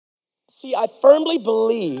See, I firmly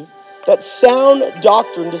believe that sound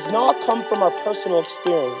doctrine does not come from our personal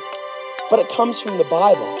experience, but it comes from the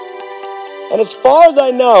Bible. And as far as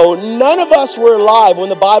I know, none of us were alive when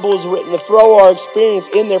the Bible was written to throw our experience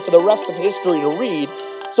in there for the rest of history to read.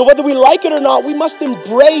 So whether we like it or not, we must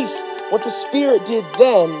embrace what the Spirit did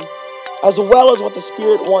then, as well as what the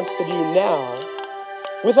Spirit wants to do now,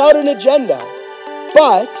 without an agenda,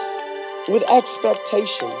 but with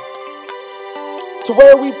expectation. To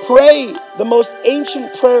where we pray the most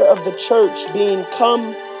ancient prayer of the church, being,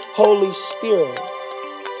 "Come, Holy Spirit."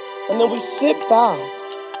 And then we sit back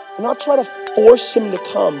and not try to force him to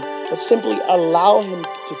come, but simply allow him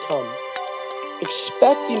to come,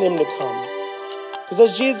 expecting him to come. Because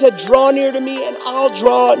as Jesus said, "Draw near to me and I'll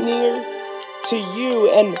draw near to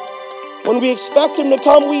you." And when we expect him to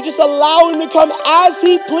come, we just allow him to come as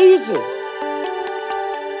he pleases.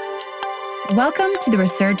 Welcome to the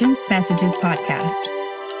Resurgence Messages podcast.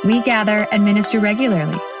 We gather and minister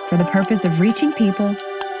regularly for the purpose of reaching people,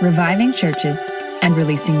 reviving churches, and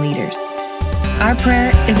releasing leaders. Our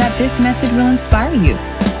prayer is that this message will inspire you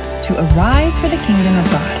to arise for the kingdom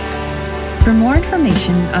of God. For more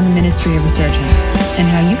information on the ministry of Resurgence and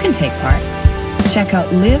how you can take part, check out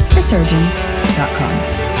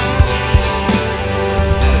liveresurgence.com.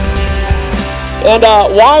 And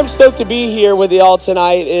why I'm stoked to be here with y'all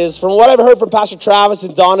tonight is, from what I've heard from Pastor Travis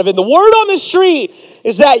and Donovan, the word on the street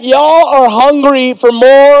is that y'all are hungry for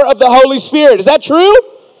more of the Holy Spirit. Is that true?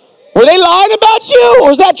 Were they lying about you, or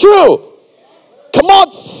is that true? Come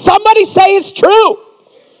on, somebody say it's true.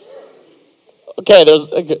 Okay,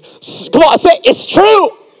 come on, say it's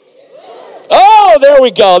true. Oh, there we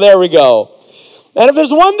go. And if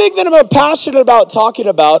there's one thing that I'm passionate about talking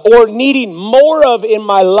about or needing more of in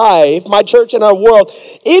my life, my church and our world,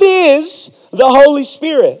 it is the Holy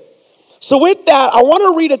Spirit. So with that, I want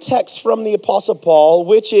to read a text from the Apostle Paul,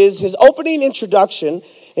 which is his opening introduction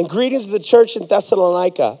and greetings to the church in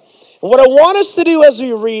Thessalonica. And what I want us to do as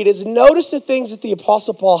we read is notice the things that the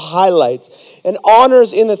Apostle Paul highlights and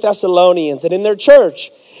honors in the Thessalonians and in their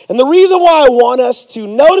church. And the reason why I want us to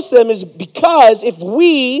notice them is because if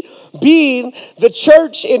we, being the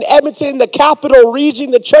church in Edmonton, the capital region,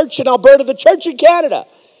 the church in Alberta, the church in Canada,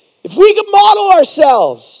 if we could model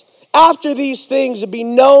ourselves after these things and be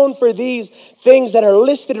known for these things that are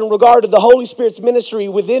listed in regard to the Holy Spirit's ministry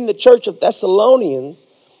within the church of Thessalonians,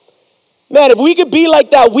 man, if we could be like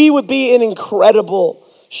that, we would be in incredible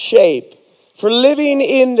shape for living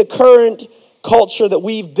in the current culture that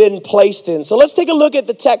we've been placed in. So let's take a look at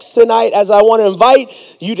the text tonight as I want to invite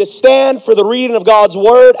you to stand for the reading of God's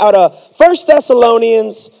word out of 1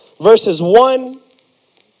 Thessalonians verses 1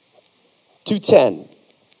 to 10.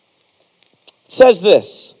 It says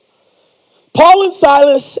this: Paul and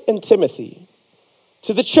Silas and Timothy,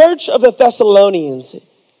 to the church of the Thessalonians,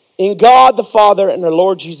 in God the Father and our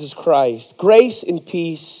Lord Jesus Christ, grace and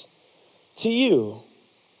peace to you.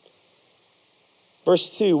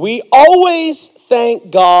 Verse 2, we always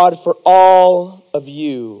thank God for all of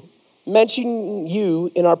you, mentioning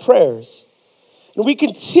you in our prayers. And we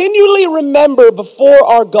continually remember before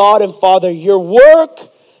our God and Father your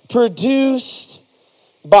work produced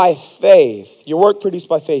by faith. Your work produced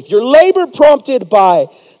by faith. Your labor prompted by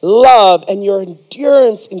love, and your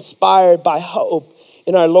endurance inspired by hope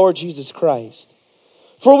in our Lord Jesus Christ.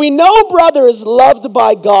 For we know, brothers, loved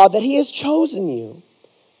by God, that he has chosen you,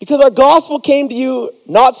 because our gospel came to you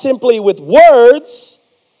not simply with words,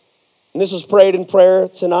 and this was prayed in prayer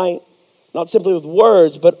tonight, not simply with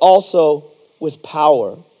words, but also with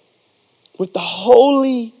power, with the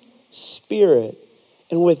Holy Spirit,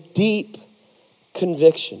 and with deep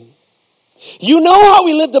conviction. You know how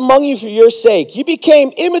we lived among you for your sake. You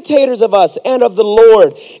became imitators of us and of the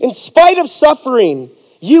Lord. In spite of suffering,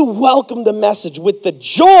 you welcomed the message with the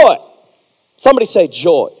joy. Somebody say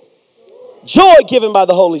joy. Joy given by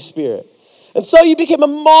the Holy Spirit. And so you became a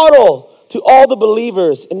model to all the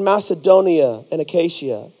believers in Macedonia and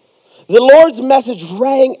Achaia. The Lord's message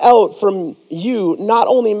rang out from you, not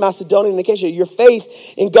only in Macedonia and Achaia. Your faith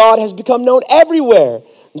in God has become known everywhere.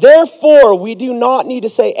 Therefore, we do not need to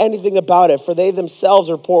say anything about it, for they themselves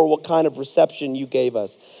report what kind of reception you gave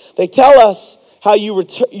us. They tell us how you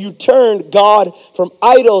turned God from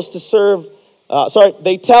idols to serve.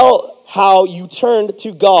 They tell how you turned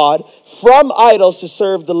to God from idols to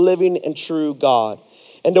serve the living and true God,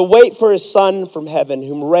 and to wait for his Son from heaven,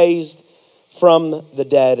 whom raised from the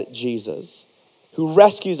dead, Jesus, who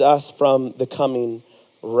rescues us from the coming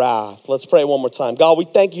wrath. Let's pray one more time. God, we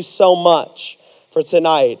thank you so much for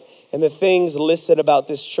tonight and the things listed about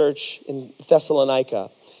this church in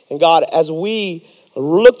Thessalonica. And God, as we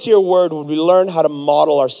look to your word, would we learn how to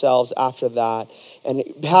model ourselves after that? and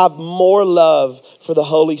have more love for the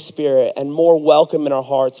Holy Spirit and more welcome in our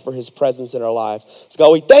hearts for his presence in our lives. So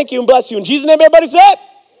God, we thank you and bless you. In Jesus' name, everybody said,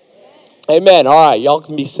 amen. All right, y'all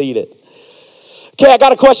can be seated. Okay, I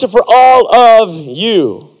got a question for all of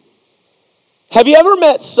you. Have you ever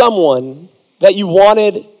met someone that you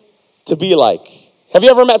wanted to be like? Have you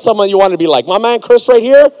ever met someone you wanted to be like? My man Chris right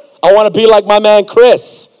here, I want to be like my man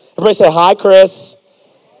Chris. Everybody say, hi, Chris.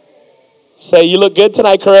 Say, you look good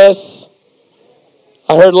tonight, Chris.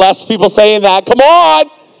 I heard less people saying that. Come on,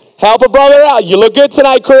 help a brother out. You look good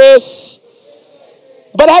tonight, Chris.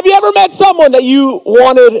 But have you ever met someone that you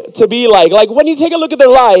wanted to be like? Like when you take a look at their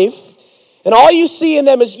life, and all you see in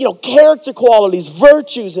them is, character qualities,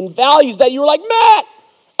 virtues, and values that you were like, man,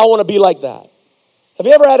 I want to be like that. Have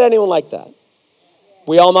you ever had anyone like that?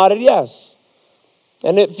 We all nodded yes.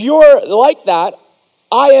 And if you're like that,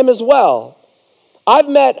 I am as well. I've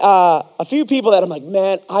met a few people that I'm like,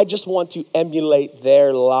 man, I just want to emulate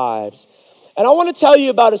their lives. And I want to tell you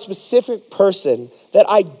about a specific person that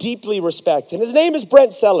I deeply respect. And his name is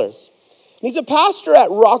Brent Sellers. And he's a pastor at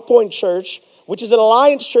Rock Point Church, which is an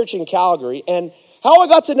Alliance church in Calgary. And how I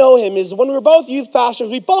got to know him is when we were both youth pastors,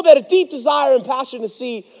 we both had a deep desire and passion to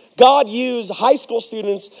see God use high school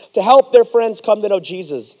students to help their friends come to know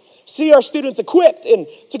Jesus. See our students equipped and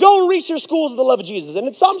to go and reach their schools with the love of Jesus. And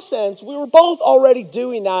in some sense, we were both already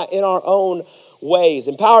doing that in our own ways,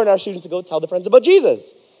 empowering our students to go tell their friends about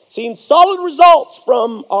Jesus. Seeing solid results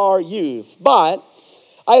from our youth. But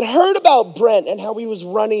I had heard about Brent and how he was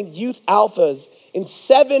running youth alphas in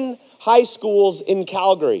 7 high schools in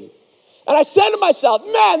Calgary. And I said to myself,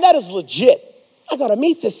 man, that is legit. I got to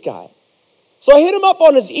meet this guy. So I hit him up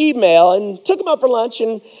on his email and took him out for lunch.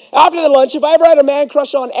 And after the lunch, if I ever had a man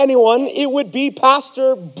crush on anyone, it would be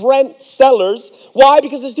Pastor Brent Sellers. Why?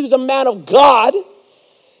 Because this dude's a man of God.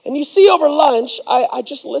 And you see, over lunch, I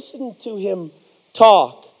just listened to him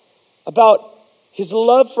talk about his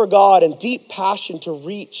love for God and deep passion to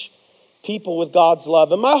reach people with God's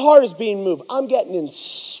love. And my heart is being moved. I'm getting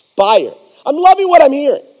inspired. I'm loving what I'm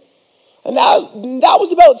hearing. And that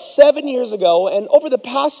was about 7 years ago. And over the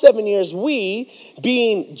past 7 years, we,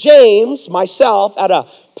 being James, myself, at a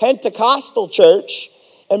Pentecostal church,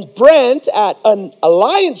 and Brent at an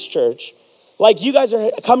Alliance church, like you guys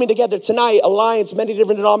are coming together tonight, Alliance, many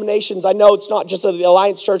different denominations. I know it's not just the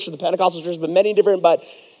Alliance church or the Pentecostal church, but many different. But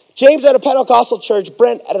James at a Pentecostal church,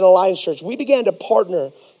 Brent at an Alliance church. We began to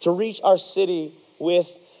partner to reach our city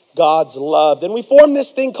with God's love. Then we formed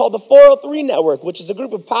this thing called the 403 Network, which is a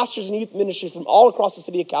group of pastors and youth ministries from all across the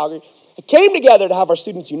city of Calgary that came together to have our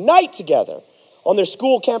students unite together on their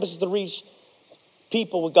school campuses to reach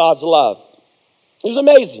people with God's love. It was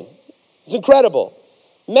amazing. It was incredible.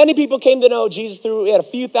 Many people came to know Jesus through, we had a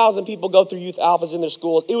few thousand people go through youth alphas in their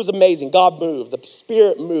schools. It was amazing. God moved. The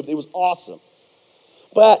Spirit moved. It was awesome.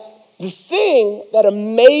 But the thing that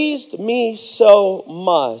amazed me so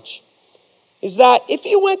much is that if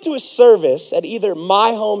you went to a service at either my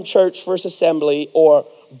home church, First Assembly, or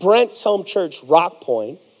Brent's home church, Rock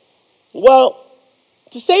Point, well,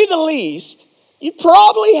 to say the least, you'd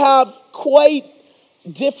probably have quite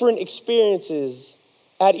different experiences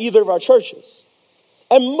at either of our churches.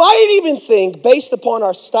 And might even think, based upon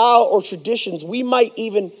our style or traditions, we might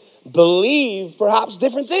even believe perhaps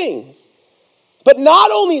different things. But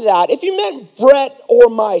not only that, if you met Brent or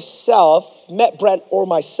myself,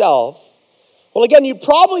 well, again, you'd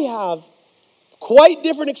probably have quite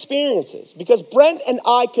different experiences because Brent and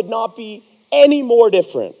I could not be any more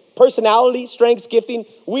different. Personality, strengths, gifting,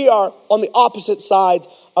 we are on the opposite sides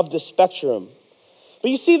of the spectrum.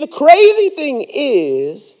 But you see, the crazy thing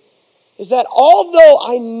is that although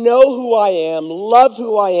I know who I am, love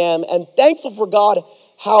who I am, and thankful for God,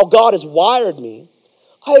 how God has wired me,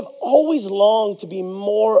 I have always longed to be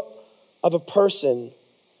more of a person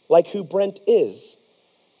like who Brent is.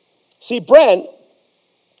 See, Brent,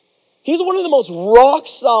 he's one of the most rock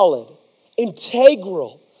solid,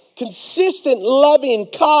 integral, consistent, loving,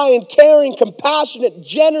 kind, caring, compassionate,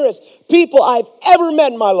 generous people I've ever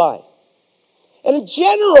met in my life. And in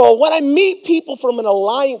general, when I meet people from an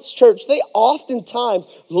Alliance church, they oftentimes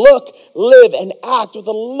look, live, and act with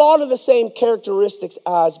a lot of the same characteristics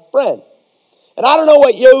as Brent. And I don't know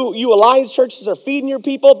what you Alliance churches are feeding your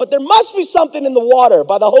people, but there must be something in the water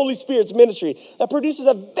by the Holy Spirit's ministry that produces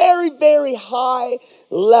a very, very high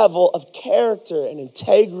level of character and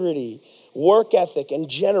integrity, work ethic, and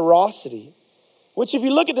generosity, which if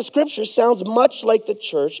you look at the scriptures sounds much like the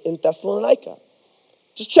church in Thessalonica.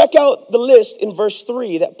 Just check out the list in verse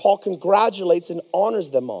 3 that Paul congratulates and honors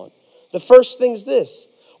them on. The first thing is this: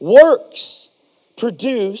 works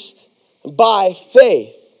produced by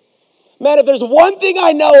faith. Man, if there's one thing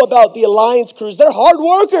I know about the Alliance crews, they're hard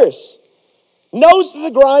workers. Nose to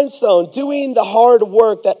the grindstone, doing the hard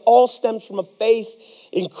work that all stems from a faith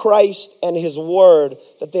in Christ and his word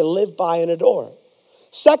that they live by and adore.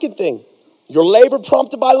 Second thing, your labor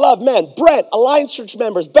prompted by love. Man, Brent, Alliance Church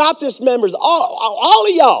members, Baptist members, all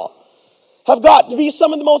of y'all have got to be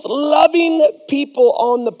some of the most loving people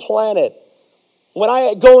on the planet. When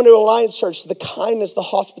I go into Alliance Church, the kindness, the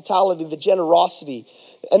hospitality, the generosity,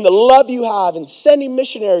 and the love you have in sending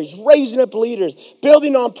missionaries, raising up leaders,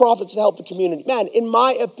 building nonprofits to help the community. Man, in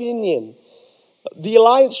my opinion, the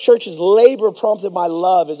Alliance Church's labor prompted by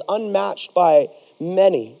love is unmatched by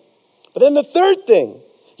many. But then the third thing,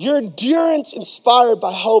 your endurance inspired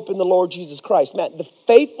by hope in the Lord Jesus Christ. Man, the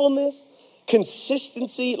faithfulness,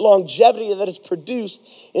 consistency, longevity that is produced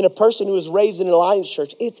in a person who is raised in an Alliance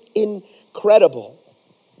Church, it's incredible.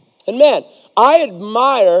 And man, I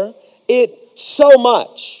admire it so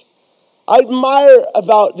much. I admire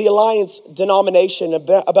about the Alliance denomination,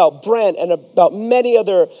 about Brent, and about many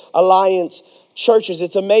other Alliance churches.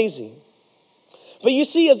 It's amazing. But you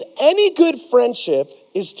see, as any good friendship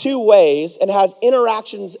is two ways and has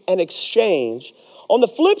interactions and exchange, on the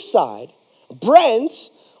flip side, Brent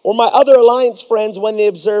or my other Alliance friends, when they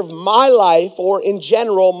observe my life or in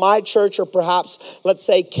general my church, or perhaps let's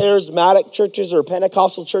say charismatic churches or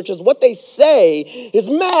Pentecostal churches, what they say is,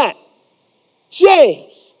 Matt,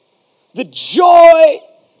 James, the joy,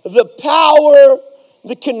 the power,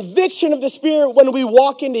 the conviction of the Spirit when we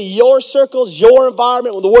walk into your circles, your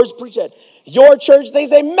environment, when the word's preached at your church, they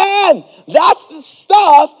say, man, that's the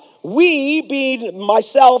stuff we, being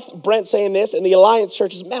myself, Brent saying this, and the Alliance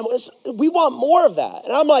churches, man, we want more of that.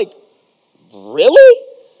 And I'm like, really?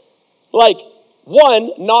 Like,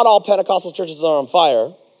 one, not all Pentecostal churches are on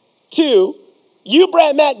fire. Two, you,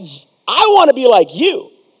 Brent, Matt, I want to be like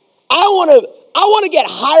you. I want to get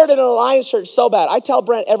hired in an Alliance church so bad. I tell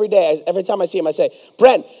Brent every day, every time I see him, I say,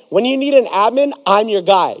 Brent, when you need an admin, I'm your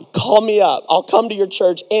guy. Call me up. I'll come to your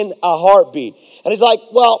church in a heartbeat. And he's like,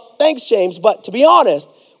 well, thanks, James, but to be honest,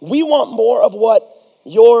 we want more of what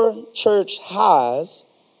your church has.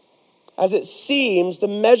 As it seems, the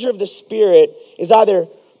measure of the Spirit is either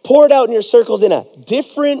poured out in your circles in a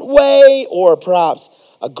different way, or perhaps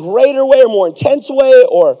a greater way, or more intense way,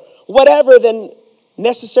 or whatever than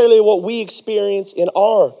necessarily what we experience in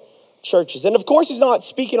our churches. And of course, he's not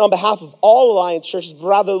speaking on behalf of all Alliance churches, but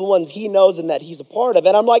rather the ones he knows and that he's a part of.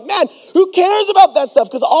 And I'm like, man, who cares about that stuff?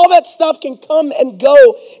 Because all that stuff can come and go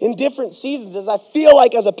in different seasons. As I feel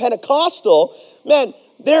like as a Pentecostal, man,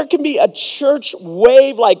 there can be a church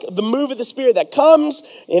wave, like the move of the Spirit that comes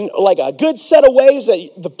in like a good set of waves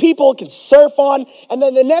that the people can surf on. And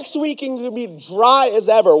then the next week it can be dry as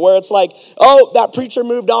ever, where it's like, oh, that preacher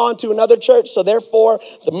moved on to another church, so therefore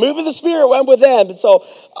the move of the Spirit went with them. And so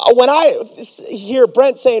when I hear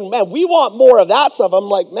Brent saying, man, we want more of that stuff, I'm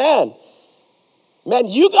like, man,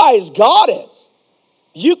 you guys got it.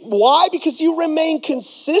 Why? Because you remain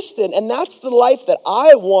consistent, and that's the life that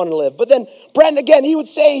I want to live. But then Brent, again, he would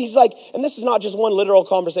say, he's like, and this is not just one literal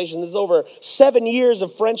conversation, this is over 7 years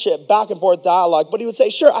of friendship, back and forth dialogue, but he would say,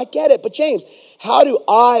 sure, I get it, but James, how do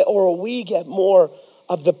I or we get more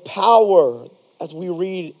of the power, as we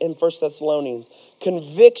read in 1 Thessalonians,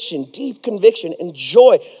 conviction, deep conviction, and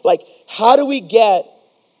joy? Like, how do we get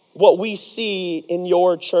what we see in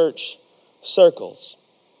your church circles?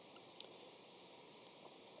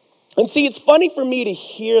 And see, it's funny for me to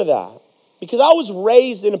hear that, because I was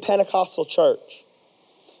raised in a Pentecostal church.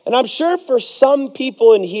 And I'm sure for some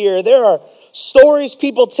people in here, there are stories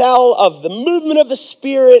people tell of the movement of the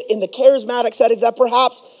Spirit in the charismatic settings that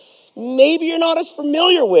perhaps maybe you're not as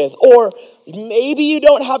familiar with, or maybe you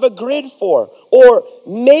don't have a grid for, or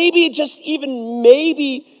maybe just even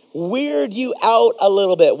weird you out a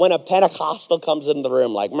little bit when a Pentecostal comes in the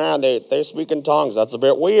room. Like, man, they speak in tongues. That's a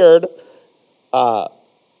bit weird.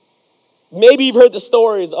 Maybe you've heard the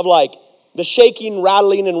stories of like the shaking,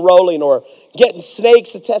 rattling, and rolling, or getting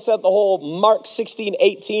snakes to test out the whole Mark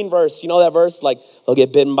 16:18 verse. You know that verse? Like, they'll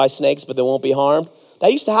get bitten by snakes, but they won't be harmed.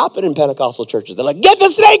 That used to happen in Pentecostal churches. They're like, get the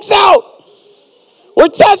snakes out. We're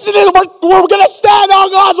testing it. We're going to stand on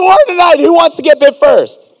God's word tonight. Who wants to get bit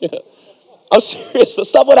first? I'm serious. The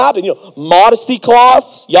stuff would happen. Modesty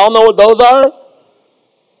cloths. Y'all know what those are?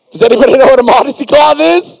 Does anybody know what a modesty cloth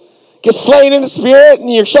is? Get slain in the Spirit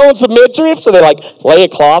and you're showing some midriff, so they like lay a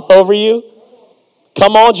cloth over you.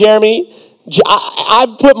 Come on, Jeremy.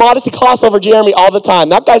 I've put modesty cloths over Jeremy all the time.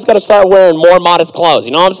 That guy's got to start wearing more modest clothes.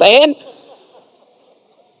 You know what I'm saying?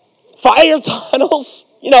 Fire tunnels,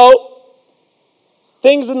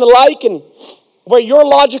 things and the like, and where your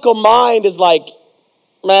logical mind is like,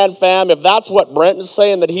 man, fam, if that's what Brent is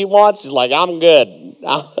saying that he wants, he's like, I'm good.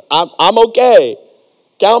 I'm okay.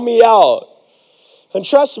 Count me out. And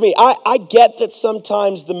trust me, I get that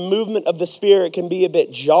sometimes the movement of the Spirit can be a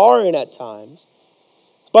bit jarring at times.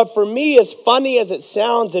 But for me, as funny as it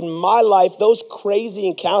sounds in my life, those crazy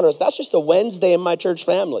encounters, that's just a Wednesday in my church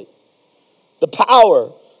family. The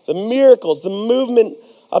power, the miracles, the movement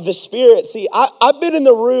of the Spirit. See, I've been in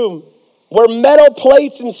the room where metal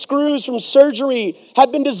plates and screws from surgery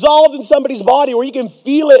have been dissolved in somebody's body where you can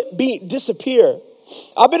feel it disappear.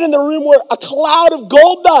 I've been in the room where a cloud of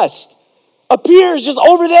gold dust appears just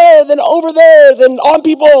over there, then on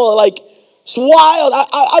people. Like, it's wild.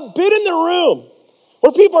 I've been in the room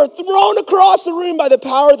where people are thrown across the room by the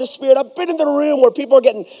power of the Spirit. I've been in the room where people are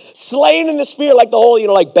getting slain in the Spirit, like the whole,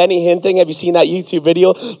 like Benny Hinn thing. Have you seen that YouTube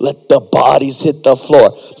video? Let the bodies hit the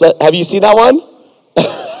floor. Have you seen that one?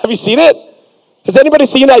 Have you seen it? Has anybody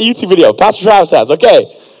seen that YouTube video? Pastor Travis has.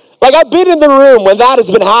 Okay. Like, I've been in the room when that has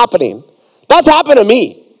been happening. That's happened to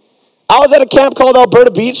me. I was at a camp called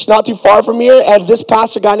Alberta Beach, not too far from here, and this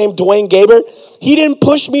pastor guy named Dwayne Gaber, he didn't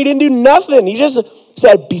push me, he didn't do nothing. He just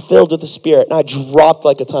said, be filled with the Spirit. And I dropped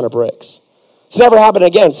like a ton of bricks. It's never happened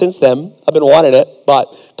again since then. I've been wanting it,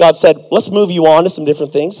 but God said, let's move you on to some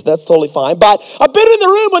different things. That's totally fine. But I've been in the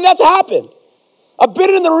room when that's happened. I've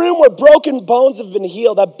been in the room where broken bones have been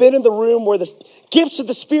healed. I've been in the room where the gifts of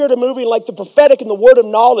the Spirit are moving, like the prophetic and the word of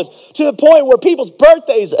knowledge, to the point where people's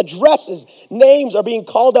birthdays, addresses, names are being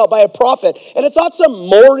called out by a prophet. And it's not some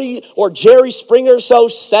Maury or Jerry Springer show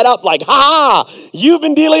set up like, ha, you've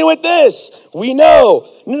been dealing with this. We know.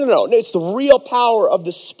 No. It's the real power of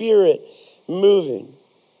the Spirit moving.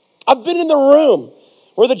 I've been in the room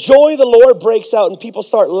where the joy of the Lord breaks out and people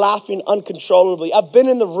start laughing uncontrollably. I've been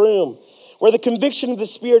in the room where the conviction of the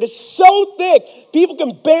Spirit is so thick, people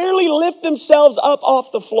can barely lift themselves up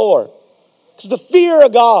off the floor. Because the fear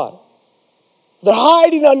of God. They're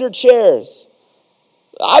hiding under chairs.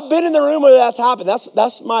 I've been in the room where that's happened.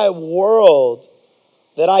 That's my world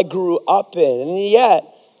that I grew up in. And yet,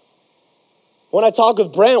 when I talk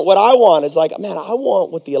with Brent, what I want is like, man, I want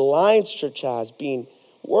what the Alliance Church has, being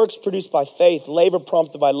works produced by faith, labor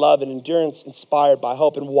prompted by love, and endurance inspired by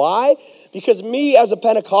hope. And why? Because me as a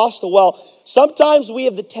Pentecostal, well, sometimes we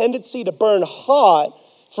have the tendency to burn hot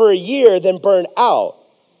for a year, then burn out,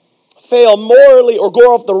 fail morally, or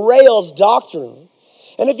go off the rails doctrinally.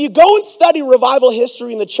 And if you go and study revival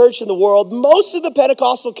history in the church in the world, most of the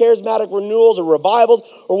Pentecostal charismatic renewals or revivals,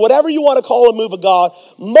 or whatever you want to call a move of God,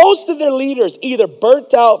 most of their leaders either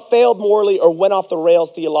burnt out, failed morally, or went off the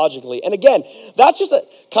rails theologically. And again, that's just a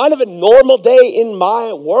kind of a normal day in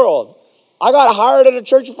my world. I got hired at a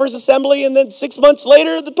church at First Assembly, and then 6 months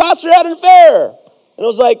later, the pastor had an affair. And I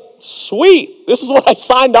was like, sweet, this is what I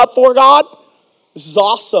signed up for, God? This is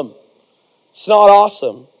awesome. It's not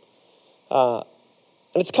awesome.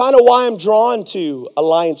 And it's kind of why I'm drawn to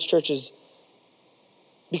Alliance churches,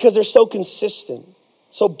 because they're so consistent,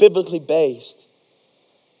 so biblically based.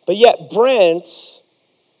 But yet Brent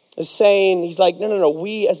is saying, he's like, no,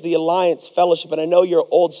 we as the Alliance Fellowship, and I know your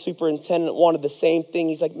old superintendent wanted the same thing.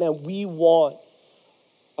 He's like, man, we want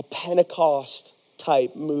a Pentecost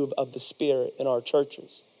type move of the Spirit in our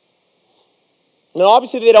churches. Now,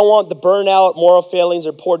 obviously they don't want the burnout, moral failings,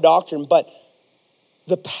 or poor doctrine, but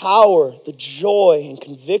the power, the joy, and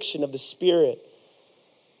conviction of the Spirit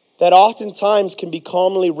that oftentimes can be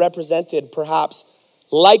commonly represented, perhaps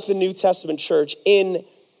like the New Testament church, in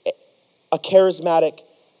a charismatic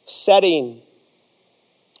setting.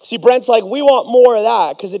 See, Brent's like, we want more of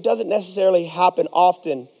that, because it doesn't necessarily happen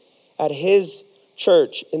often at his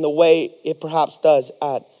church in the way it perhaps does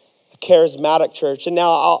at a charismatic church. And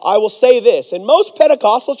now I will say this, in most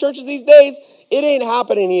Pentecostal churches these days, it ain't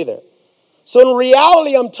happening either. So in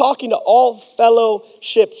reality, I'm talking to all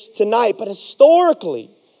fellowships tonight, but historically,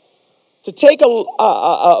 to take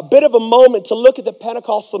a bit of a moment to look at the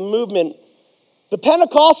Pentecostal movement, the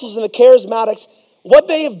Pentecostals and the Charismatics, what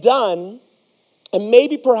they have done, and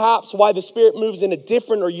maybe perhaps why the Spirit moves in a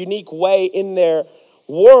different or unique way in their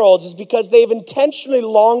worlds, is because they've intentionally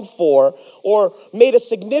longed for or made a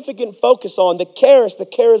significant focus on the charis, the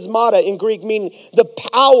charismata in Greek, meaning the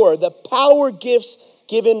power gifts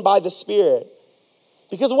given by the Spirit.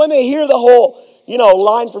 Because when they hear the whole,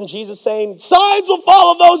 line from Jesus saying, signs will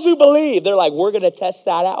follow those who believe, they're like, we're going to test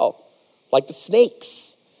that out, like the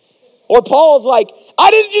snakes. Or Paul's like,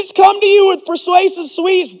 I didn't just come to you with persuasive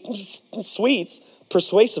speech,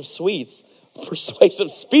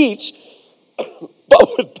 but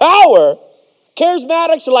with power.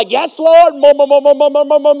 Charismatics are like, yes, Lord, more.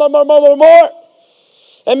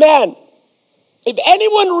 And man, if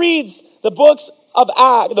anyone reads the books of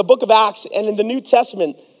Acts, the book of Acts, and in the New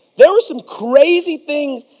Testament, there were some crazy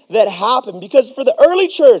things that happened because for the early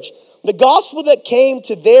church, the gospel that came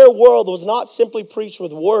to their world was not simply preached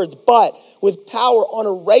with words, but with power on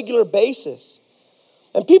a regular basis.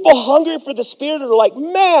 And people hungry for the Spirit are like,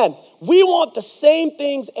 man, we want the same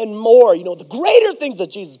things and more, the greater things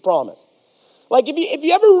that Jesus promised. Like if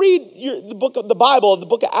you ever read the book of the Bible, the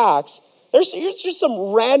book of Acts, here's just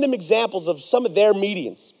some random examples of some of their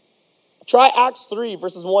meetings. Try Acts 3,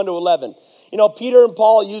 verses 1 to 11. Peter and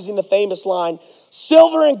Paul using the famous line,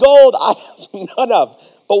 silver and gold I have none of,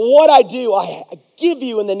 but what I do, I give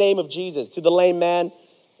you in the name of Jesus. To the lame man,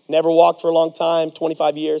 never walked for a long time,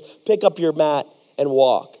 25 years, pick up your mat and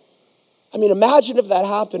walk. I mean, imagine if that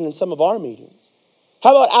happened in some of our meetings.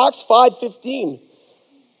 How about Acts 5:15?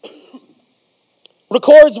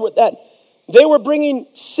 Records that they were bringing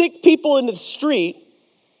sick people into the street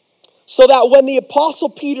so that when the Apostle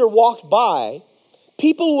Peter walked by,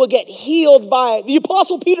 people would get healed by the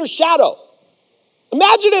Apostle Peter's shadow.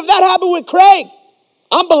 Imagine if that happened with Craig.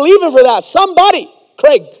 I'm believing for that. Somebody,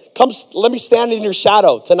 Craig, come, let me stand in your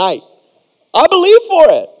shadow tonight. I believe for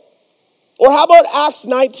it. Or how about Acts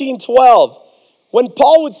 19:12, when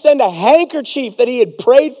Paul would send a handkerchief that he had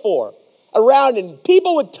prayed for around and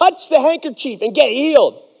people would touch the handkerchief and get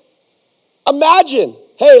healed. Imagine,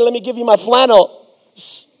 hey, let me give you my flannel.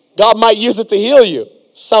 God might use it to heal you.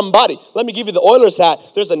 Somebody. Let me give you the Oilers hat.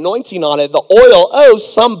 There's anointing on it. The oil,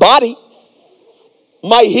 somebody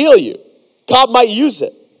might heal you. God might use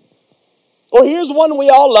it. Or here's one we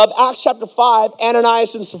all love, Acts chapter 5,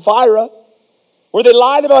 Ananias and Sapphira, where they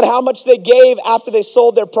lied about how much they gave after they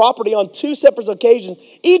sold their property on 2 separate occasions.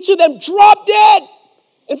 Each of them dropped dead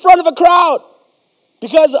in front of a crowd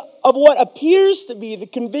because of what appears to be the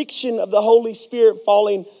conviction of the Holy Spirit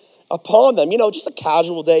falling upon them. Just a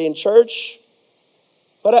casual day in church.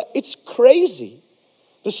 But it's crazy.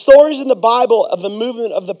 The stories in the Bible of the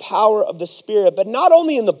movement of the power of the Spirit, but not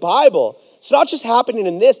only in the Bible. It's not just happening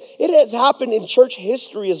in this. It has happened in church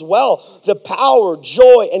history as well. The power,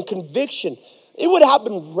 joy, and conviction. It would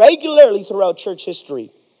happen regularly throughout church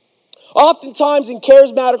history. Oftentimes in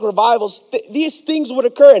charismatic revivals, these things would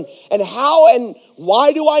occur. And how and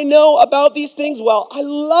why do I know about these things? Well, I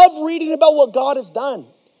love reading about what God has done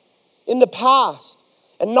in the past.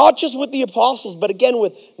 And not just with the apostles, but again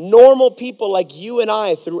with normal people like you and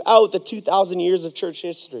I throughout the 2,000 years of church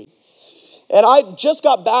history. And I just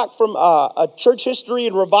got back from a church history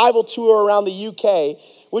and revival tour around the UK,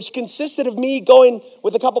 which consisted of me going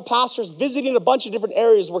with a couple pastors, visiting a bunch of different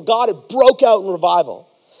areas where God had broke out in revival.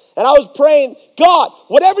 And I was praying, God,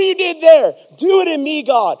 whatever you did there, do it in me,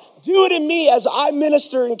 God. Do it in me as I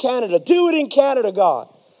minister in Canada. Do it in Canada, God.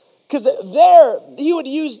 Because there, he would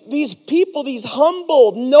use these people, these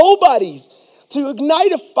humble nobodies, to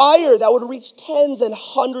ignite a fire that would reach tens and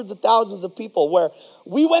hundreds of thousands of people. Where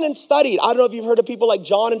we went and studied. I don't know if you've heard of people like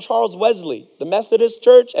John and Charles Wesley, the Methodist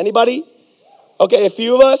Church. Anybody? Okay, a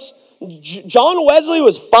few of us. John Wesley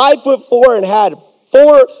was 5'4" and had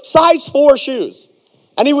size 4 shoes.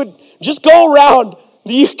 And he would just go around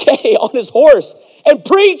the UK on his horse and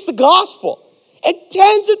preach the gospel. And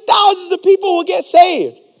tens of thousands of people would get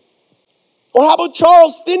saved. Or how about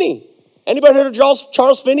Charles Finney? Anybody heard of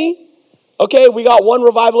Charles Finney? Okay, we got one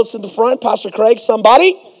revivalist in the front, Pastor Craig,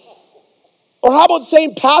 somebody. Or how about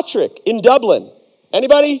St. Patrick in Dublin?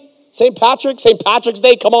 Anybody? St. Patrick's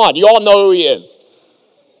Day, come on, you all know who he is.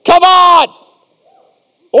 Come on!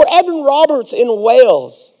 Or Evan Roberts in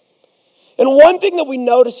Wales. And one thing that we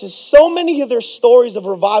notice is so many of their stories of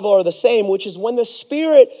revival are the same, which is when the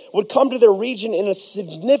Spirit would come to their region in a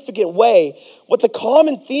significant way, what the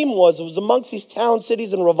common theme was amongst these towns,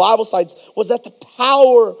 cities, and revival sites was that the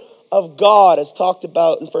power of God, as talked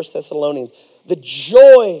about in 1 Thessalonians, the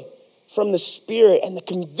joy from the Spirit and the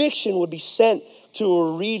conviction would be sent to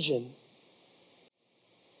a region.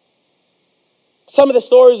 Some of the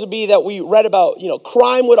stories would be that we read about,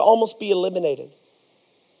 crime would almost be eliminated.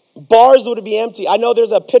 Bars would be empty. I know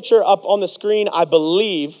there's a picture up on the screen, I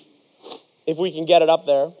believe, if we can get it up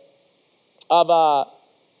there, of,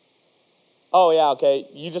 okay,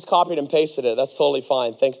 you just copied and pasted it. That's totally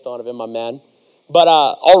fine. Thanks, Donovan, my man. But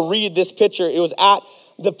I'll read this picture. It was at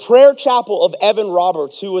the prayer chapel of Evan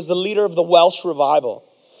Roberts, who was the leader of the Welsh revival.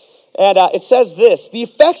 And it says this: the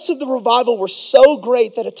effects of the revival were so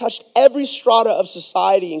great that it touched every strata of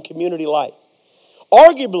society and community life.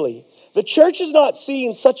 Arguably, the church has not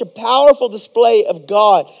seen such a powerful display of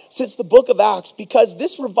God since the book of Acts, because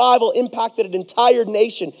this revival impacted an entire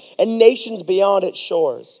nation and nations beyond its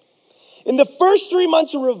shores. In the first 3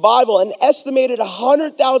 months of revival, an estimated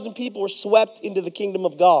 100,000 people were swept into the kingdom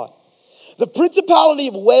of God. The principality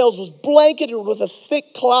of Wales was blanketed with a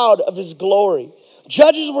thick cloud of his glory.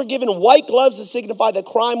 Judges were given white gloves to signify that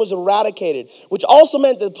crime was eradicated, which also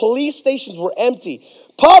meant that police stations were empty.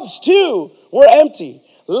 Pubs, too, were empty.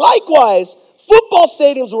 Likewise, football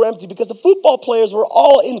stadiums were empty because the football players were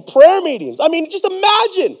all in prayer meetings. I mean, just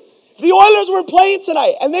imagine if the Oilers weren't playing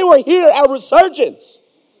tonight and they were here at Resurgence.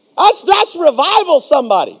 That's revival,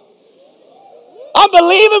 somebody. I'm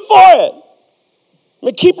believing for it. I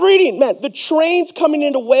mean, keep reading. Man, the trains coming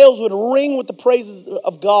into Wales would ring with the praises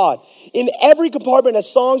of God. In every compartment,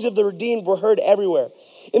 as songs of the redeemed were heard everywhere.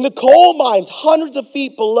 In the coal mines, hundreds of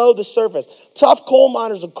feet below the surface, tough coal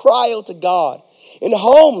miners would cry out to God. In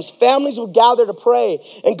homes, families would gather to pray,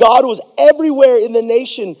 and God was everywhere in the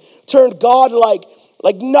nation, turned God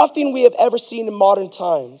like nothing we have ever seen in modern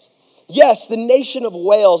times. Yes, the nation of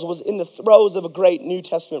Wales was in the throes of a great New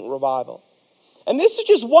Testament revival. And this is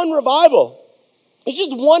just one revival. It's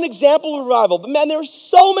just one example of revival. But man, there are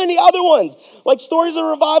so many other ones. Like stories of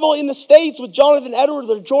revival in the States with Jonathan Edwards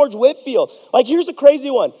or George Whitefield. Like here's a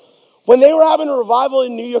crazy one. When they were having a revival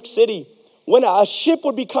in New York City, when a ship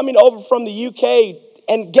would be coming over from the UK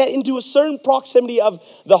and get into a certain proximity of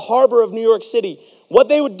the harbor of New York City, what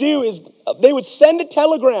they would do is they would send a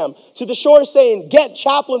telegram to the shore saying, get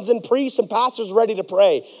chaplains and priests and pastors ready to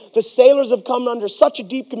pray. The sailors have come under such a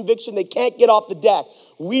deep conviction they can't get off the deck.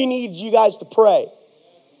 We need you guys to pray.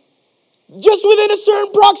 Just within a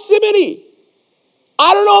certain proximity.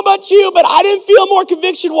 I don't know about you, but I didn't feel more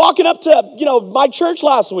conviction walking up to, my church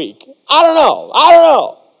last week. I don't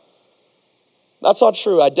know. That's not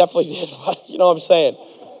true. I definitely did, but you know what I'm saying.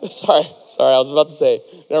 Sorry, I was about to say,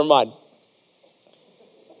 never mind.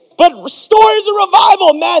 But stories of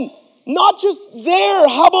revival, man, not just there.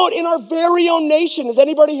 How about in our very own nation? Has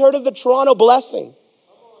anybody heard of the Toronto Blessing?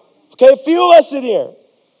 Okay, a few of us in here.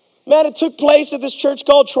 Man, it took place at this church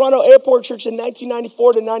called Toronto Airport Church in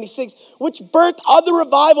 1994 to 96, which birthed other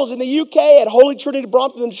revivals in the UK at Holy Trinity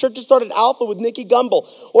Brompton. The church that started Alpha with Nicky Gumbel.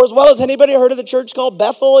 Or as well as anybody heard of the church called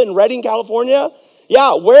Bethel in Redding, California?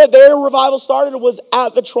 Yeah, where their revival started was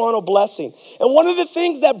at the Toronto Blessing. And one of the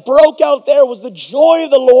things that broke out there was the joy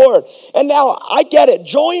of the Lord. And now, I get it.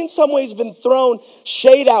 Joy in some ways has been thrown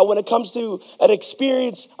shade at when it comes to an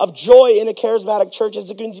experience of joy in a charismatic church. As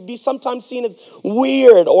it can be sometimes seen as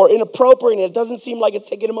weird or inappropriate. And it doesn't seem like it's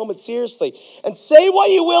taking a moment seriously. And say what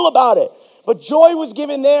you will about it. But joy was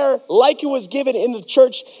given there like it was given in the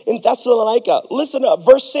church in Thessalonica. Listen up,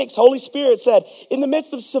 verse 6, Holy Spirit said, in the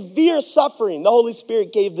midst of severe suffering, the Holy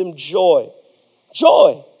Spirit gave them joy.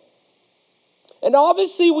 Joy. And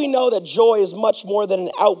obviously we know that joy is much more than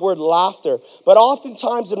an outward laughter. But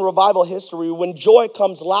oftentimes in revival history, when joy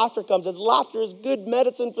comes, laughter comes, as laughter is good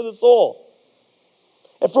medicine for the soul.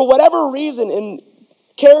 And for whatever reason, in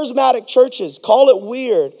charismatic churches, call it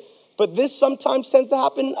weird, but this sometimes tends to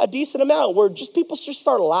happen a decent amount where just people just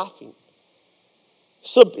start laughing.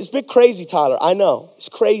 So it's a bit crazy, Tyler. I know. It's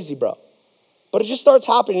crazy, bro. But it just starts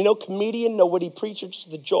happening. No comedian, no witty preacher, just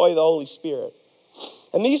the joy of the Holy Spirit.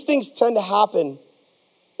 And these things tend to happen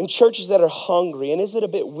in churches that are hungry. And is it a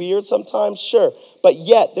bit weird sometimes? Sure. But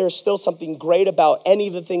yet there's still something great about any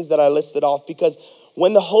of the things that I listed off, because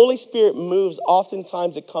when the Holy Spirit moves,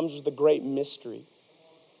 oftentimes it comes with a great mystery.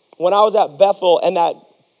 When I was at Bethel and that,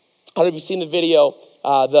 I don't know if you've seen the video,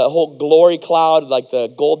 the whole glory cloud, like the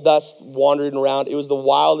gold dust wandering around. It was the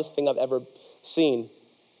wildest thing I've ever seen.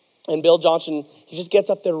 And Bill Johnson, he just gets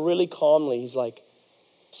up there really calmly. He's like,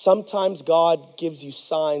 sometimes God gives you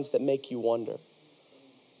signs that make you wonder.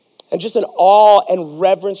 And just an awe and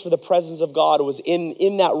reverence for the presence of God was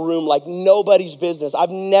in that room like nobody's business.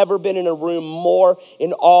 I've never been in a room more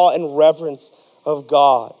in awe and reverence of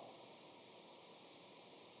God.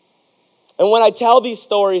 And when I tell these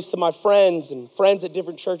stories to my friends and friends at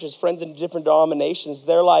different churches, friends in different denominations,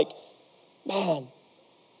 they're like, man,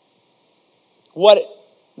 what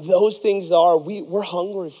those things are, we're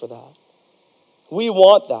hungry for that. We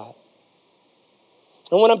want that.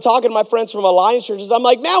 And when I'm talking to my friends from Alliance churches, I'm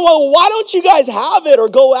like, man, well, why don't you guys have it or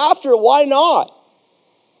go after it? Why not?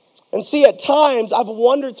 And see, at times, I've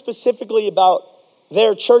wondered specifically about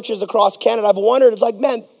their churches across Canada. I've wondered, it's like,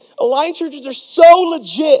 man, Alliance churches are so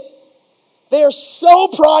legit. They are so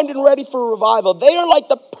primed and ready for a revival. They are like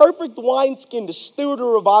the perfect wineskin to steward a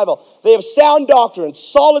revival. They have sound doctrine,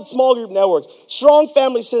 solid small group networks, strong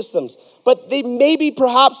family systems. But they maybe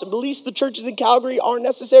perhaps, at least the churches in Calgary, aren't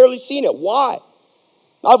necessarily seeing it. Why?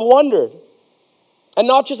 I've wondered. And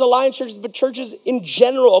not just Alliance churches, but churches in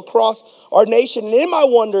general across our nation. And in my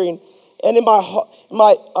wondering and in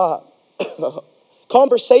my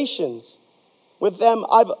conversations with them,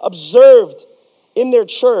 I've observed in their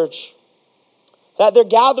church That their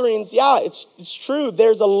gatherings, yeah, it's true.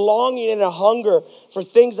 There's a longing and a hunger for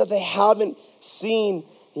things that they haven't seen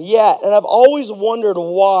yet. And I've always wondered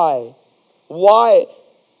why. Why,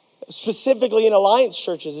 specifically in Alliance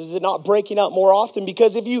churches, is it not breaking out more often?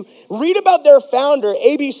 Because if you read about their founder,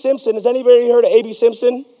 A.B. Simpson, has anybody heard of A.B.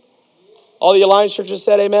 Simpson? All the Alliance churches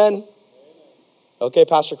said amen? Okay,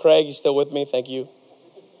 Pastor Craig, he's still with me. Thank you.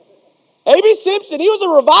 A.B. Simpson, he was a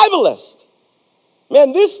revivalist.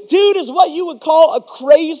 Man, this dude is what you would call a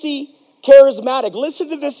crazy charismatic. Listen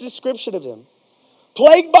to this description of him.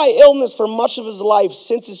 Plagued by illness for much of his life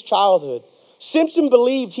since his childhood, Simpson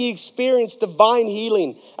believed he experienced divine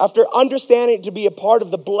healing after understanding it to be a part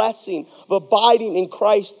of the blessing of abiding in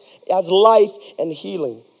Christ as life and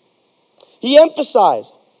healing. He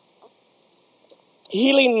emphasized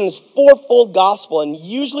healing in his fourfold gospel and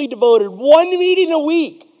usually devoted one meeting a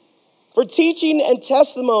week for teaching and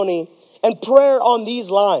testimony and prayer on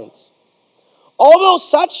these lines. Although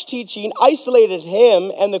such teaching isolated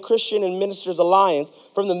him and the Christian and Ministers Alliance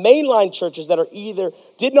from the mainline churches that are either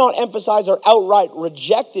did not emphasize or outright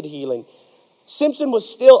rejected healing, Simpson was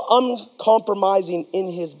still uncompromising in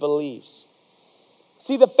his beliefs.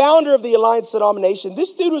 See, the founder of the Alliance denomination,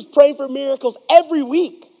 this dude was praying for miracles every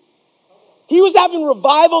week. He was having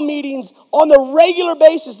revival meetings on the regular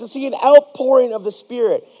basis to see an outpouring of the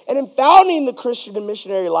Spirit. And in founding the Christian and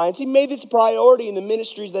Missionary Alliance, he made this a priority in the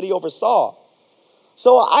ministries that he oversaw.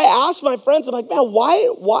 So I asked my friends, I'm like, man,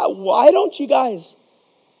 why don't you guys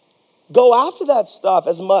go after that stuff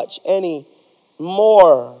as much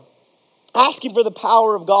anymore? Asking for the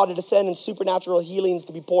power of God to descend and supernatural healings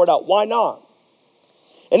to be poured out. Why not?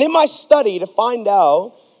 And in my study to find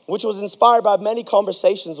out, which was inspired by many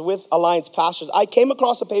conversations with Alliance pastors, I came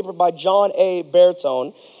across a paper by John A.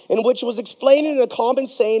 Bertone, in which was explaining a common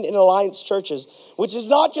saying in Alliance churches, which is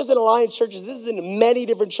not just in Alliance churches, this is in many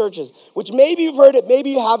different churches, which maybe you've heard it, maybe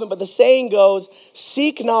you haven't, but the saying goes,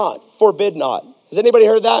 seek not, forbid not. Has anybody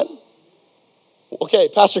heard that? Okay,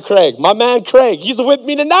 Pastor Craig, my man Craig, he's with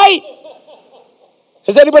me tonight.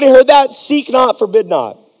 Has anybody heard that? Seek not, forbid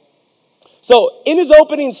not. So in his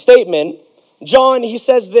opening statement, John, he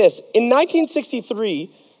says this. In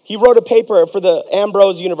 1963, he wrote a paper for the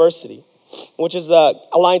Ambrose University, which is the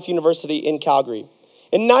Alliance University in Calgary.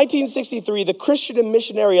 In 1963, the Christian and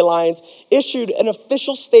Missionary Alliance issued an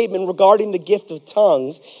official statement regarding the gift of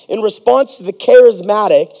tongues in response to the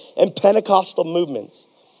charismatic and Pentecostal movements.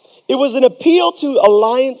 It was an appeal to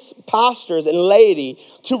Alliance pastors and laity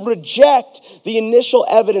to reject the initial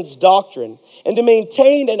evidence doctrine and to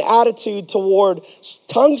maintain an attitude toward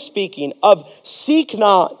tongue speaking of seek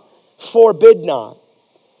not, forbid not.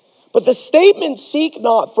 But the statement seek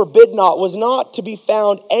not, forbid not was not to be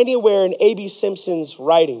found anywhere in A.B. Simpson's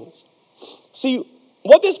writings. See,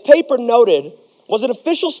 what this paper noted was an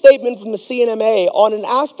official statement from the CNMA on an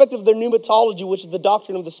aspect of their pneumatology, which is the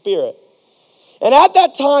doctrine of the Spirit. And at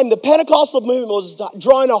that time, the Pentecostal movement was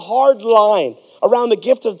drawing a hard line around the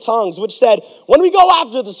gift of tongues, which said, when we go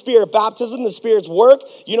after the Spirit baptism, the Spirit's work,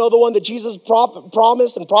 you know, the one that Jesus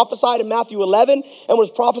promised and prophesied in Matthew 11 and was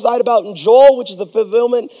prophesied about in Joel, which is the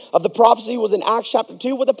fulfillment of the prophecy, was in Acts chapter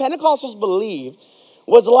 2. What the Pentecostals believed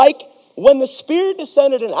was like when the Spirit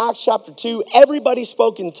descended in Acts chapter 2, everybody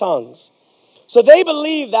spoke in tongues. So they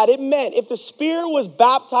believed that it meant if the Spirit was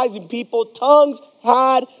baptizing people, tongues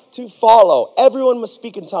had to follow. Everyone must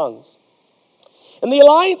speak in tongues. And the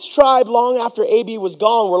Alliance tribe, long after A.B. was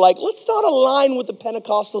gone, were like, let's not align with the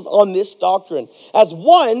Pentecostals on this doctrine. As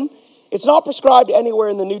one, it's not prescribed anywhere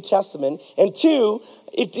in the New Testament. And two,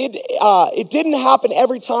 it didn't happen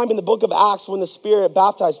every time in the book of Acts when the Spirit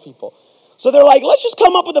baptized people. So they're like, let's just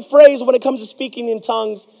come up with a phrase when it comes to speaking in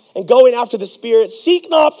tongues and going after the Spirit. Seek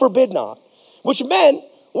not, forbid not. Which meant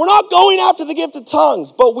we're not going after the gift of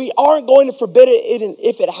tongues, but we aren't going to forbid it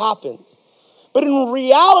if it happens. But in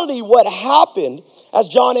reality, what happened, as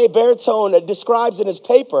John A. Bertone describes in his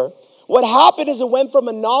paper, what happened is it went from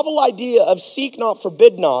a novel idea of seek not,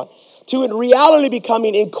 forbid not, to in reality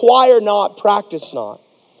becoming inquire not, practice not,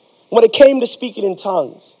 when it came to speaking in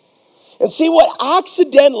tongues. And see, what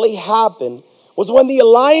accidentally happened was when the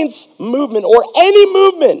Alliance movement, or any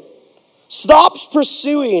movement, stopped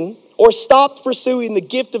pursuing the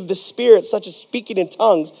gift of the Spirit, such as speaking in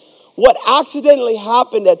tongues, what accidentally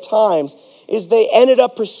happened at times is they ended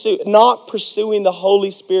up not pursuing the Holy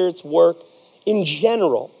Spirit's work in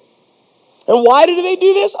general. And why did they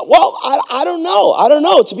do this? Well, I don't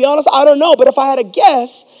know. To be honest, I don't know. But if I had a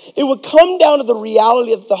guess, it would come down to the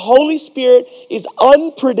reality that the Holy Spirit is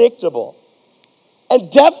unpredictable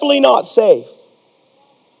and definitely not safe.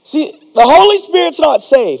 See, the Holy Spirit's not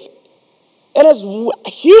safe. And as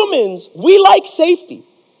humans, we like safety.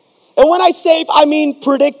 And when I say, I mean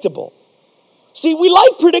predictable. See, we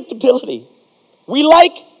like predictability. We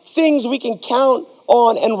like things we can count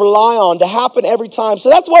on and rely on to happen every time. So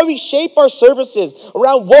that's why we shape our services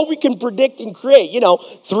around what we can predict and create.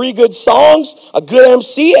 3 good songs, a good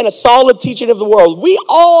MC, and a solid teaching of the world. We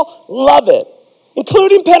all love it,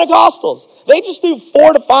 including Pentecostals. They just do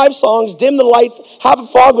 4 to 5 songs, dim the lights, have a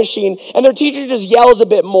fog machine, and their teacher just yells a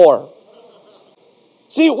bit more.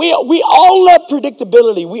 See, we all love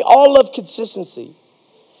predictability. We all love consistency.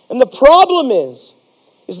 And the problem is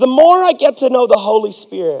the more I get to know the Holy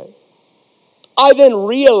Spirit, I then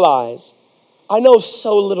realize I know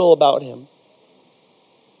so little about him.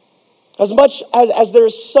 As much as there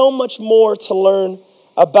is so much more to learn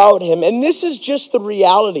about him. And this is just the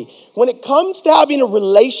reality. When it comes to having a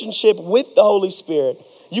relationship with the Holy Spirit,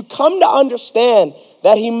 you come to understand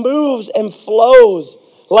that he moves and flows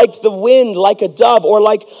like the wind, like a dove, or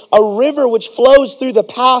like a river which flows through the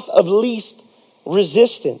path of least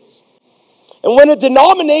resistance. And when a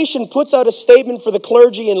denomination puts out a statement for the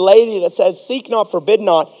clergy and laity that says, seek not, forbid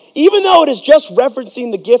not, even though it is just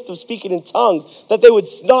referencing the gift of speaking in tongues, that they would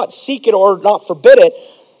not seek it or not forbid it,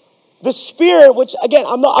 the Spirit, which again,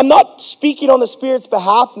 I'm not speaking on the Spirit's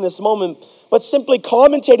behalf in this moment, but simply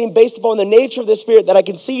commentating based upon the nature of the Spirit that I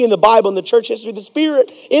can see in the Bible, in the church history. The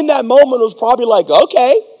Spirit in that moment was probably like,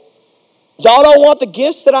 okay, y'all don't want the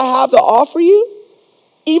gifts that I have to offer you?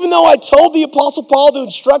 Even though I told the Apostle Paul to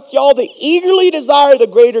instruct y'all to eagerly desire the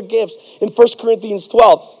greater gifts in 1 Corinthians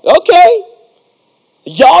 12. Okay,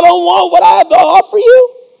 y'all don't want what I have to offer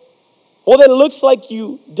you? Well, then it looks like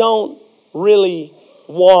you don't really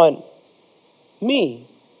want me.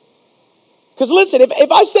 Because listen,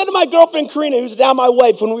 if I said to my girlfriend Karina, who's now my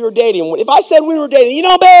wife when we were dating, if I said we were dating,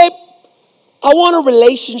 babe, I want a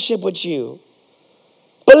relationship with you.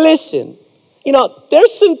 But listen,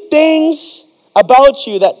 there's some things about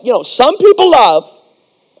you that, some people love,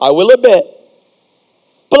 I will admit.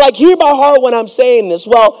 But hear my heart when I'm saying this.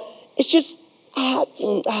 Well, it's just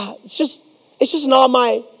not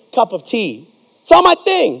my cup of tea. It's not my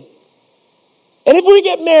thing. And if we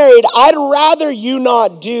get married, I'd rather you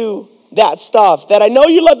not do that stuff that I know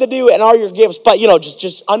you love to do and are your gifts, but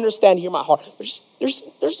just understand, hear my heart.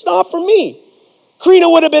 There's not for me. Karina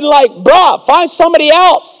would have been like, bruh, find somebody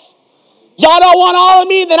else. Y'all don't want all of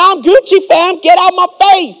me, then I'm Gucci, fam. Get out my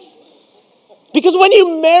face. Because when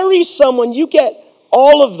you marry someone, you get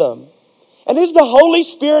all of them. And is the Holy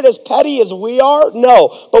Spirit as petty as we are?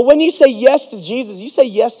 No. But when you say yes to Jesus, you say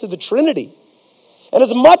yes to the Trinity. And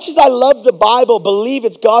as much as I love the Bible, believe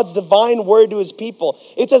it's God's divine word to his people,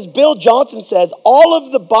 it's as Bill Johnson says, all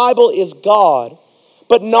of the Bible is God,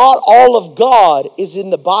 but not all of God is in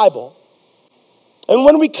the Bible. And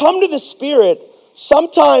when we come to the Spirit,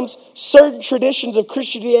 sometimes certain traditions of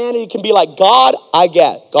Christianity can be like, God, I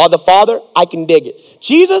get. God the Father, I can dig it.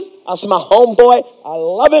 Jesus, that's my homeboy. I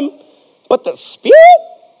love him. But the Spirit,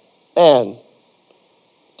 man,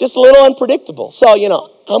 just a little unpredictable. So,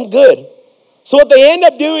 I'm good. So what they end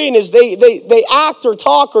up doing is they act or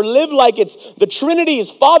talk or live like it's the Trinity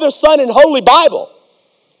is Father, Son, and Holy Bible,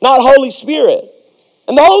 not Holy Spirit.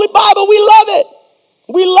 And the Holy Bible, we love it.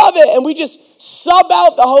 We love it, and we just sub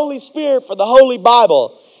out the Holy Spirit for the Holy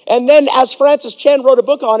Bible. And then, as Francis Chan wrote a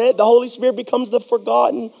book on it, the Holy Spirit becomes the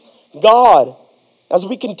forgotten God, as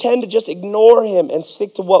we can tend to just ignore him and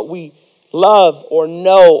stick to what we love or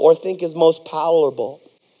know or think is most palatable.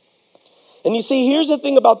 And you see, here's the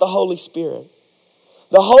thing about the Holy Spirit.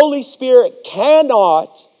 The Holy Spirit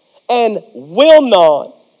cannot and will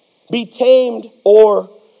not be tamed or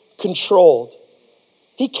controlled.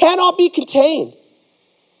 He cannot be contained.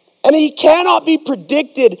 And he cannot be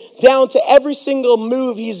predicted down to every single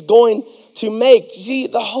move he's going to make. See,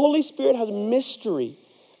 the Holy Spirit has mystery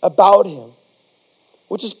about him,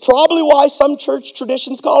 which is probably why some church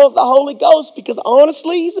traditions call it the Holy Ghost, because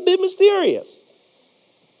honestly, he's a bit mysterious.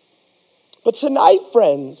 But tonight,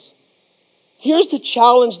 friends, here's the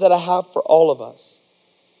challenge that I have for all of us.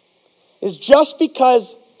 Is just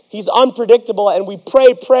because he's unpredictable and we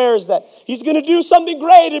pray prayers that he's going to do something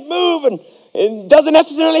great and move and it doesn't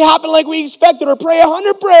necessarily happen like we expected, or pray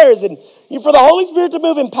 100 prayers and for the Holy Spirit to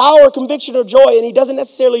move in power, conviction, or joy, and he doesn't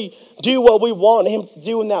necessarily do what we want him to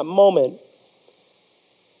do in that moment.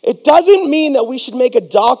 It doesn't mean that we should make a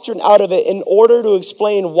doctrine out of it in order to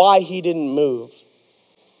explain why he didn't move.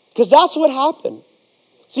 Because that's what happened.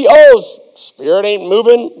 See, Spirit ain't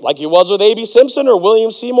moving like he was with A.B. Simpson or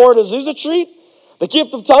William Seymour at Azusa Street. The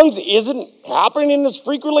gift of tongues isn't happening as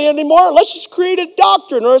frequently anymore. Let's just create a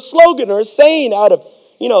doctrine or a slogan or a saying out of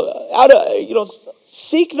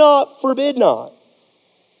seek not, forbid not.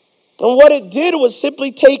 And what it did was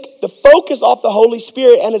simply take the focus off the Holy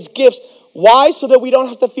Spirit and his gifts. Why? So that we don't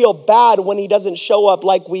have to feel bad when he doesn't show up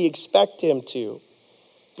like we expect him to.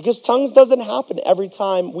 Because tongues doesn't happen every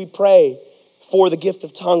time we pray for the gift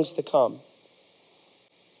of tongues to come.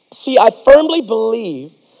 See, I firmly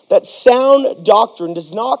believe that sound doctrine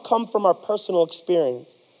does not come from our personal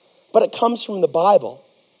experience, but it comes from the Bible.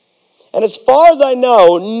 And as far as I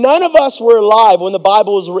know, none of us were alive when the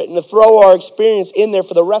Bible was written to throw our experience in there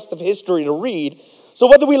for the rest of history to read. So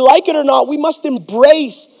whether we like it or not, we must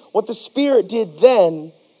embrace what the Spirit did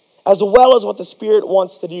then, as well as what the Spirit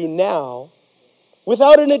wants to do now,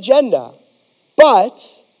 without an agenda,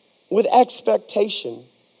 but with expectation.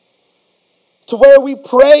 To where we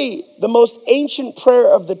pray the most ancient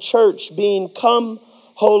prayer of the church, being, "Come,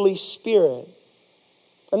 Holy Spirit."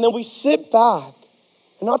 And then we sit back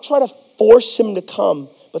and not try to force him to come,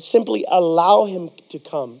 but simply allow him to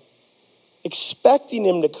come, expecting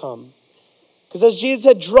him to come. Because as Jesus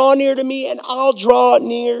said, "Draw near to me and I'll draw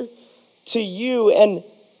near to you." And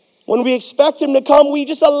when we expect him to come, we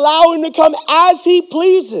just allow him to come as he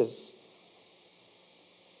pleases.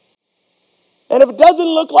 And if it doesn't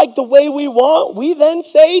look like the way we want, we then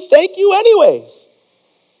say thank you anyways.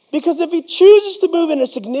 Because if he chooses to move in a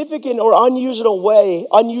significant or unusual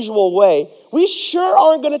way, we sure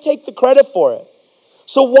aren't going to take the credit for it.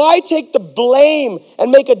 So why take the blame and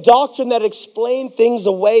make a doctrine that explains things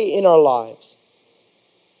away in our lives?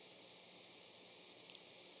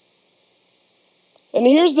 And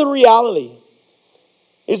here's the reality,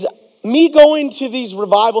 is me going to these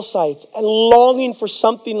revival sites and longing for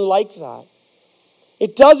something like that.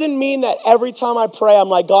 It doesn't mean that every time I pray, I'm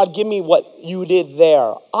like, "God, give me what you did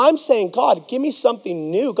there." I'm saying, "God, give me something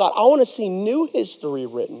new. God, I want to see new history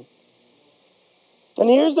written." And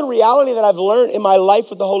here's the reality that I've learned in my life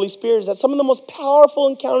with the Holy Spirit, is that some of the most powerful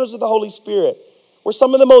encounters with the Holy Spirit were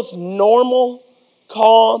some of the most normal,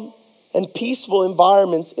 calm, and peaceful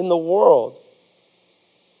environments in the world.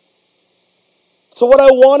 So what I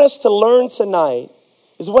want us to learn tonight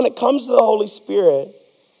is, when it comes to the Holy Spirit,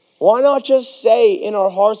 why not just say in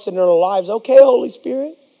our hearts and in our lives, "Okay, Holy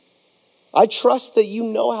Spirit, I trust that you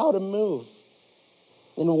know how to move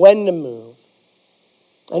and when to move.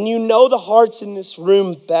 And you know the hearts in this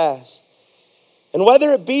room best. And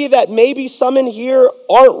whether it be that maybe some in here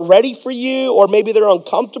aren't ready for you, or maybe they're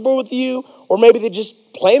uncomfortable with you, or maybe they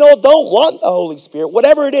just plain old don't want the Holy Spirit,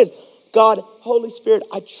 whatever it is, God, Holy Spirit,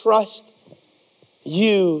 I trust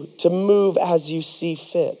you to move as you see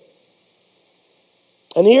fit."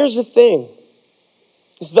 And here's the thing,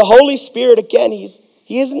 is the Holy Spirit, again,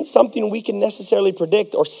 he isn't something we can necessarily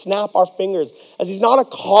predict or snap our fingers, as he's not a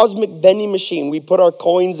cosmic vending machine we put our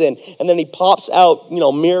coins in and then he pops out,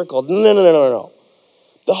 miracles. No.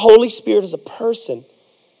 The Holy Spirit is a person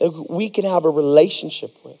that we can have a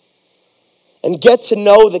relationship with and get to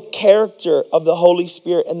know the character of the Holy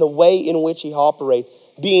Spirit and the way in which he operates,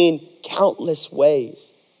 being countless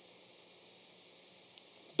ways.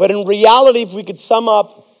 But in reality, if we could sum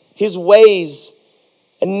up his ways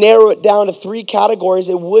and narrow it down to 3 categories,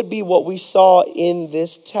 it would be what we saw in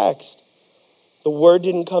this text. The word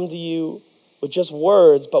didn't come to you with just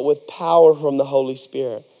words, but with power from the Holy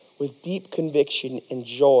Spirit, with deep conviction and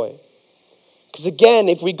joy. Because again,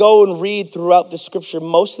 if we go and read throughout the scripture,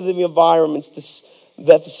 most of the environments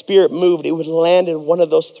that the Spirit moved, it would land in one of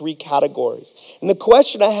those 3 categories. And the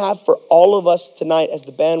question I have for all of us tonight as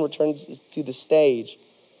the band returns to the stage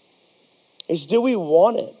is, do we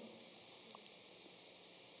want it?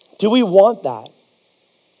 Do we want that?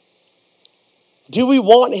 Do we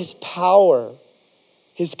want his power,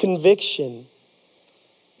 his conviction,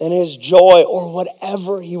 and his joy, or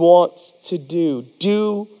whatever he wants to do?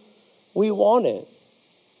 Do we want it?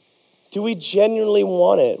 Do we genuinely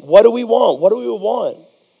want it? What do we want? What do we want?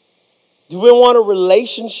 Do we want a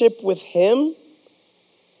relationship with him?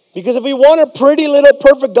 Because if we want a pretty little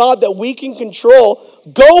perfect God that we can control,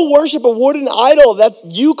 go worship a wooden idol that's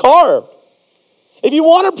you carved. If you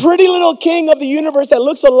want a pretty little king of the universe that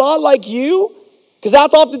looks a lot like you, because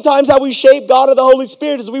that's oftentimes how we shape God or the Holy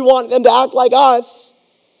Spirit, is we want them to act like us.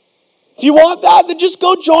 If you want that, then just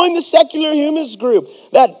go join the secular humanist group,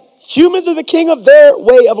 that humans are the king of their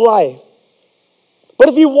way of life. But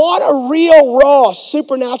if you want a real, raw,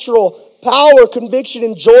 supernatural power, conviction,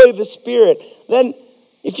 and joy of the Spirit, then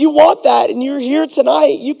if you want that and you're here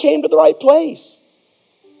tonight, you came to the right place.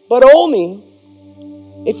 But only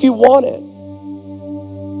if you want it.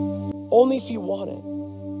 Only if you want it.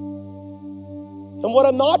 And what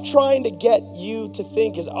I'm not trying to get you to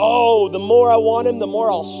think is, oh, the more I want him, the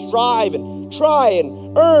more I'll strive and try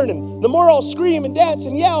and earn, and the more I'll scream and dance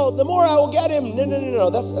and yell, the more I will get him. No.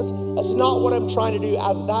 That's not what I'm trying to do,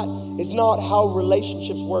 as that is not how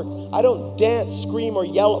relationships work. I don't dance, scream, or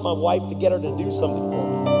yell at my wife to get her to do something for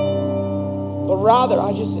me. But rather,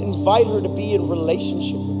 I just invite her to be in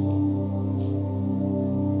relationship with me.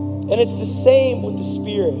 And it's the same with the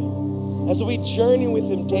Spirit. As we journey with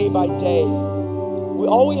him day by day,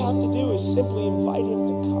 all we have to do is simply invite him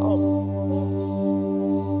to come.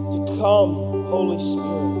 To come, Holy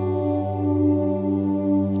Spirit.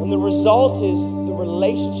 And the result is the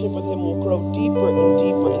relationship with him will grow deeper and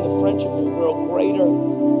deeper, and the friendship will grow greater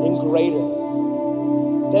and greater.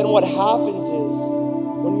 Then what happens is,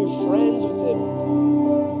 when you're friends with him,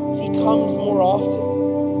 he comes more often.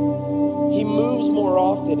 He moves more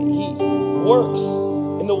often. He works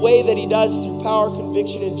in the way that he does through power,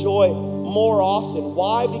 conviction, and joy more often.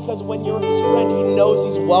 Why? Because when you're his friend, he knows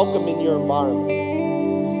he's welcome in your environment.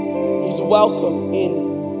 He's welcome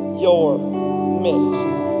in your midst.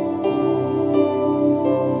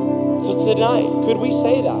 So tonight, could we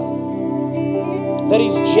say that? That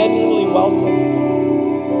he's genuinely welcome?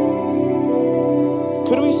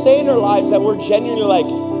 Could we say in our lives that we're genuinely like,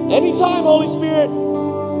 anytime, Holy Spirit,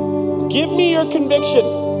 give me your conviction.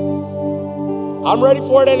 I'm ready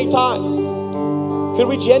for it anytime. Could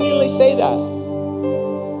we genuinely say that?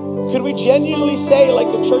 Could we genuinely say, like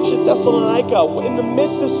the church at Thessalonica, in the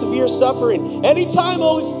midst of severe suffering, anytime,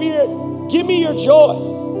 Holy Spirit, give me your joy?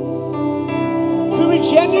 Could we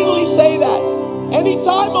genuinely say that?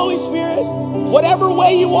 Anytime, Holy Spirit, whatever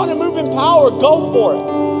way you want to move in power, go for it.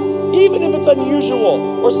 Even if it's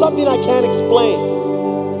unusual or something I can't explain.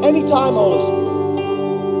 Anytime, Holy Spirit.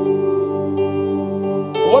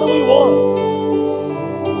 What do we want?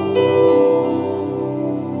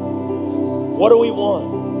 What do we want?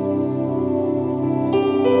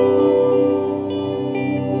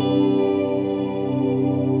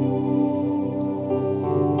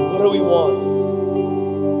 What do we want?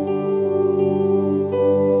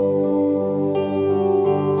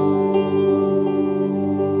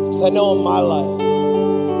 Because I know in my life,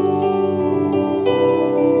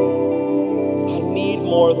 I need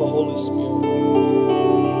more of the Holy Spirit.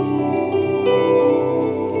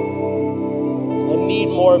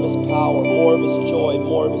 More of his power, more of his joy,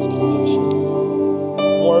 more of his conviction,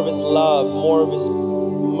 more of his love, more of his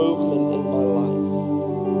movement in my life.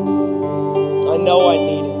 I know I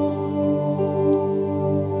need it.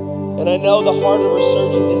 And I know the heart of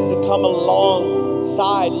Resurgent is to come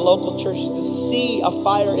alongside local churches to see a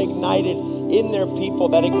fire ignited in their people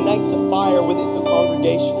that ignites a fire within the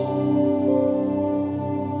congregation.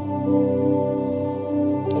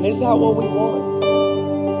 And is that what we want?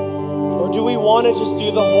 Do we want to just do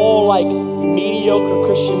the whole like mediocre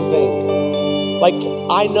Christian thing? Like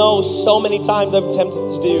I know so many times I'm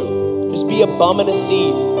tempted to do. Just be a bum in a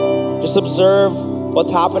seat. Just observe what's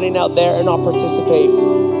happening out there and not participate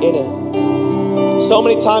in it. So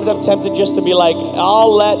many times I'm tempted just to be like,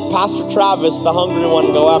 I'll let Pastor Travis, the hungry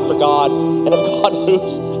one, go after God. And if God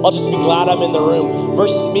moves, I'll just be glad I'm in the room.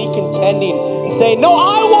 Versus me contending and saying, no,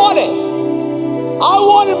 I want it. I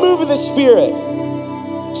want to move in the Spirit.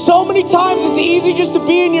 So many times it's easy just to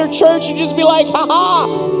be in your church and just be like, haha,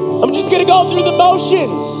 I'm just going to go through the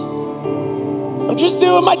motions. I'm just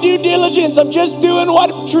doing my due diligence. I'm just doing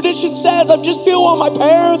what tradition says. I'm just doing what my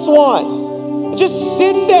parents want. Just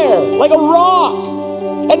sit there like a rock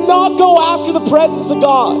and not go after the presence of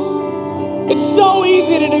God. It's so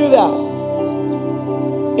easy to do that.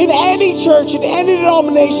 In any church, in any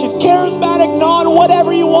denomination, charismatic,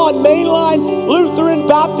 whatever you want, mainline, Lutheran,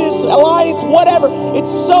 Baptist, Alliance, whatever. It's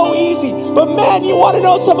so easy. But man, you want to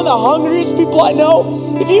know some of the hungriest people I know?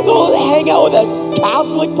 If you go hang out with a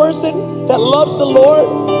Catholic person that loves the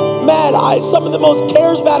Lord, man, some of the most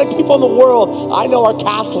charismatic people in the world I know are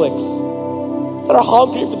Catholics that are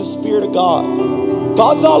hungry for the Spirit of God.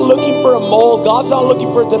 God's not looking for a mold. God's not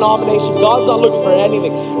looking for a denomination. God's not looking for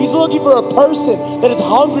anything. He's looking for a person that is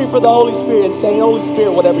hungry for the Holy Spirit and saying, Holy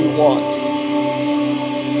Spirit, whatever you want.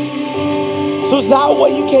 So is that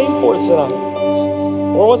what you came for tonight?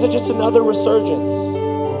 Or was it just another resurgence?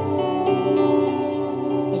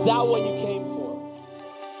 Is that what you came for?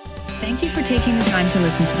 Thank you for taking the time to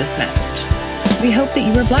listen to this message. We hope that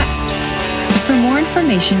you were blessed. For more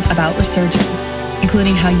information about Resurgence,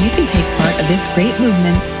 including how you can take part of this great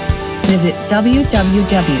movement, visit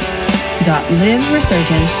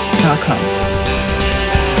www.liveresurgence.com.